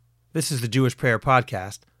This is the Jewish Prayer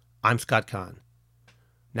Podcast. I'm Scott Kahn.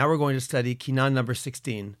 Now we're going to study Kinah number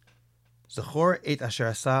 16, Zachor et asher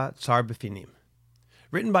asa tsar b'finim.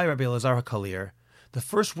 Written by Rabbi Elazar HaKalir, the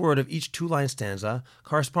first word of each two-line stanza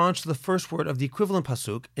corresponds to the first word of the equivalent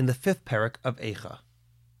pasuk in the fifth parak of Eicha.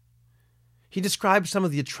 He describes some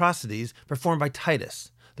of the atrocities performed by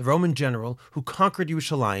Titus, the Roman general who conquered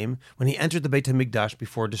Yerushalayim when he entered the Beit HaMikdash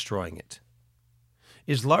before destroying it.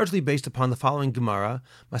 It is largely based upon the following Gemara,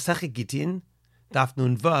 Masechet Gittin, Daf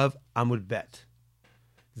Nun Vav Amud Bet.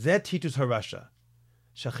 Zeh Titus Harasha,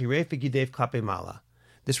 Shachiref v'gidev klape mala.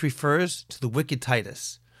 This refers to the wicked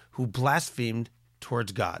Titus, who blasphemed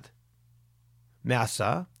towards God.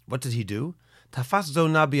 Me'asa, what did he do? Tafas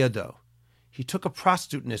zona biyado. He took a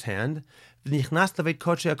prostitute in his hand, v'nichnas levet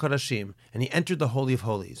kodesh HaKodashim, and he entered the Holy of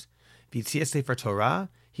Holies. V'yitzia Sefer Torah,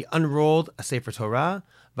 he unrolled a Sefer Torah,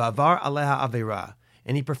 v'avar aleha avera,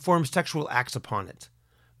 and he performed sexual acts upon it.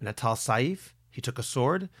 V'natal saif, he took a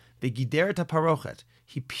sword, v'gider et parochet,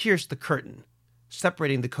 he pierced the curtain,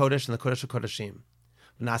 separating the Kodesh and the Kodesh HaKodashim.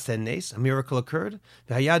 V'naseh nes, a miracle occurred,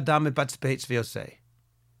 v'hayad dam mebatzpeitz v'yoseh,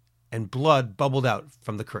 and blood bubbled out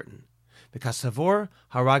from the curtain. Because Savor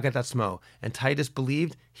haragat atzmo, and Titus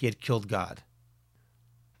believed he had killed God.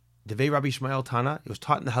 Devei Rabbi Ishmael Tana, it was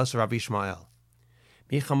taught in the house of Rabbi Ishmael.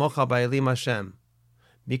 Mi chamocha ba'elim Hashem,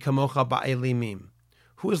 mi kamocha ba'elimim.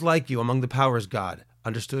 Who is like you among the powers, God?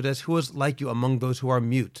 Understood as who is like you among those who are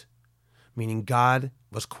mute, meaning God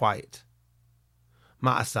was quiet.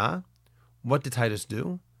 Ma'asa, what did Titus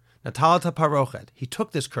do? Natalata parochet, he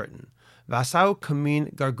took this curtain. Vasau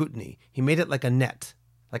kamin gargutni, he made it like a net,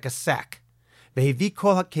 like a sack. Vehevi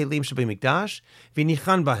kol hakelim shebimikdash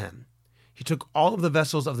v'nichan bahem. He took all of the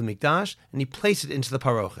vessels of the mikdash and he placed it into the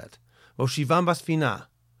parochet. Voshivam basfina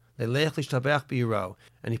lelech lishtabeach b'yiro,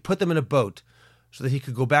 and he put them in a boat so that he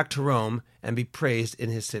could go back to Rome and be praised in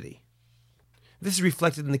his city. This is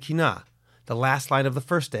reflected in the Kinah, the last line of the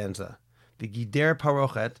first stanza. The gider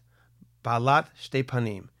parochet balat shtei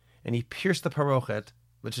panim, and he pierced the parochet,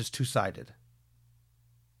 which is two-sided.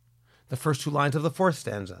 The first two lines of the fourth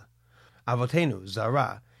stanza. Avotenu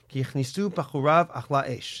zara ki yichnisu bachurav achla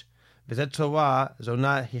esh, v'zet Torah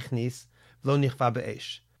zona hichnis v'lo nichva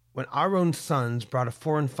be'esh. When our own sons brought a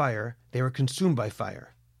foreign fire, they were consumed by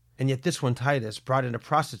fire. And yet this one, Titus, brought in a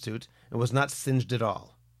prostitute and was not singed at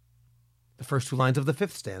all. The first two lines of the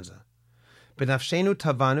fifth stanza. Benafshenu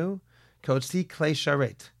tavanu kotzi klei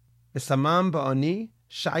sharet, v'samam ba'oni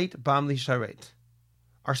shait bam li sharet.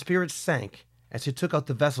 Our spirits sank as he took out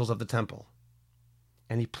the vessels of the temple,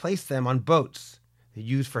 and he placed them on boats he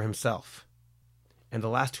used for himself. And the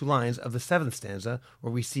last two lines of the seventh stanza,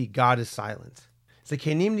 where we see God is silent.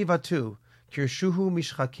 Zekenim nivatu kirshuhu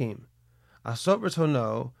mishchakim, asot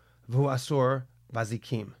retono v'hu asur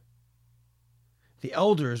bazikim. The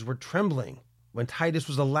elders were trembling when Titus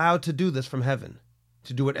was allowed to do this from heaven,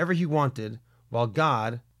 to do whatever he wanted, while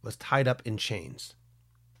God was tied up in chains.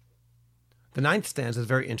 The ninth stanza is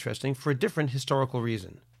very interesting for a different historical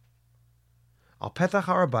reason. Al petach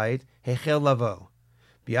harabait hechel lavo,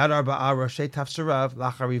 biad arba'a roshei tafsirav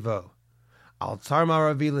lacharivo, al tsar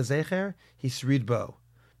maravi lezecher hisrid bo,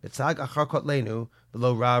 b'tzag achar kotlenu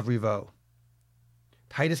below rav rivo.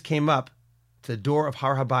 Titus came up to the door of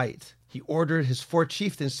Har Habayit. He ordered his 4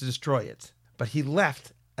 chieftains to destroy it, but he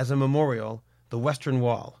left as a memorial the western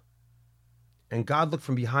wall. And God looked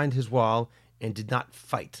from behind his wall and did not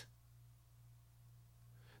fight.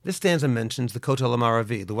 This stanza mentions the Kotel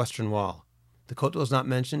HaMaravi, the western wall. The Kotel is not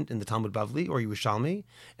mentioned in the Talmud Bavli or Yerushalmi,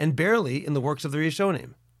 and barely in the works of the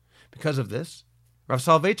Rishonim. Because of this, Rav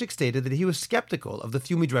Soloveitchik stated that he was skeptical of the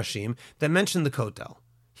few midrashim that mentioned the Kotel.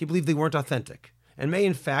 He believed they weren't authentic, and may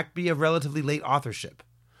in fact be of relatively late authorship.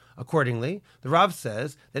 Accordingly, the Rav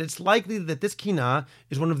says that it's likely that this Kinah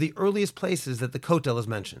is one of the earliest places that the Kotel is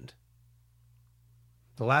mentioned.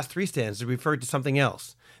 The last 3 stanzas refer to something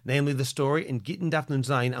else, namely the story in Gittin Daf Nun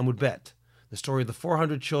Zayin Amud Bet, the story of the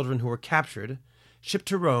 400 children who were captured, shipped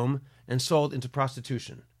to Rome, and sold into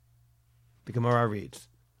prostitution. The Gemara reads,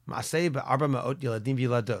 Ma'aseh be'arba ma'ot yeladim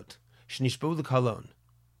v'yeladot, shenishbu l'kalon.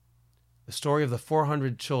 The story of the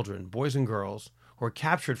 400 children, boys and girls, who were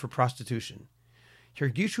captured for prostitution.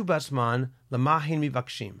 Hirgishu batzman lamahin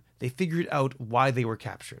mivakshim. They figured out why they were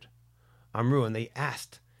captured. Amru, and they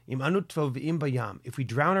asked, Im anu tovim bayam, if we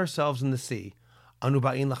drown ourselves in the sea, anu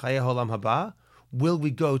ba'in l'chayei holam haba, will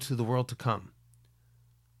we go to the world to come?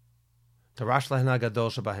 Tarash lahen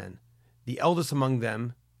hagadol shabahen. The eldest among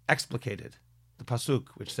them explicated the pasuk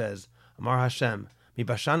which says, Amar Hashem, mi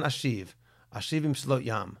bashan ashiv, ashivim slot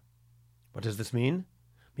yam. What does this mean?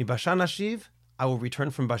 Mi bashan ashiv, I will return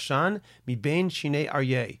from Bashan, mi bein shinei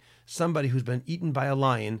aryeh, somebody who's been eaten by a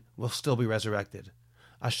lion will still be resurrected.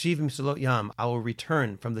 Ashiv misilot yam, I will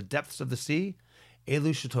return from the depths of the sea.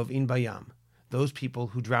 Elu shetovin bayam, those people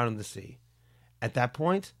who drown in the sea. At that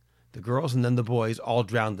point, the girls and then the boys all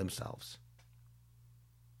drowned themselves.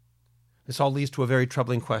 This all leads to a very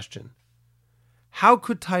troubling question. How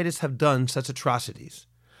could Titus have done such atrocities?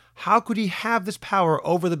 How could he have this power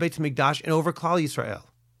over the Beit HaMikdash and over Klal Yisrael?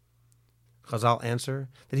 Chazal answer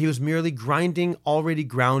that he was merely grinding already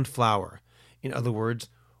ground flour. In other words,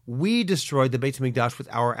 we destroyed the Beit HaMikdash with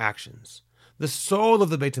our actions. The soul of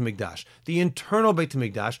the Beit HaMikdash, the internal Beit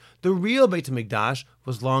HaMikdash, the real Beit HaMikdash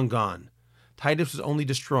was long gone. Titus was only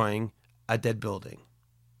destroying a dead building.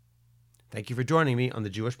 Thank you for joining me on the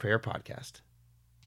Jewish Prayer Podcast.